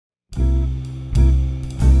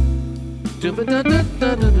Hey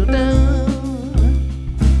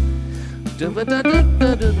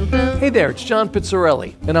there, it's John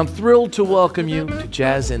Pizzarelli, and I'm thrilled to welcome you to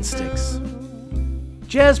Jazz Instincts.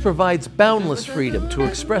 Jazz provides boundless freedom to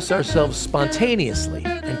express ourselves spontaneously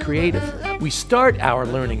and creatively. We start our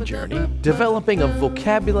learning journey developing a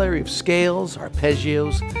vocabulary of scales,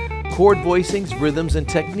 arpeggios, chord voicings, rhythms, and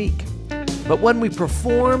technique. But when we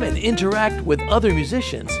perform and interact with other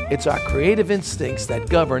musicians, it's our creative instincts that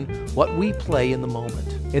govern what we play in the moment.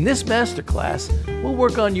 In this masterclass, we'll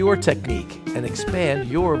work on your technique and expand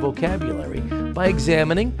your vocabulary by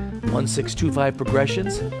examining 1-6-2-5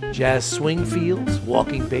 progressions, jazz swing fields,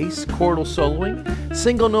 walking bass, chordal soloing,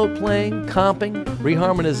 single note playing, comping,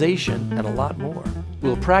 reharmonization, and a lot more.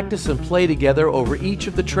 We'll practice and play together over each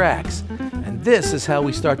of the tracks, and this is how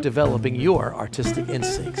we start developing your artistic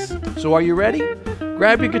instincts. So are you ready?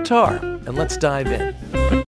 Grab your guitar and let's dive in.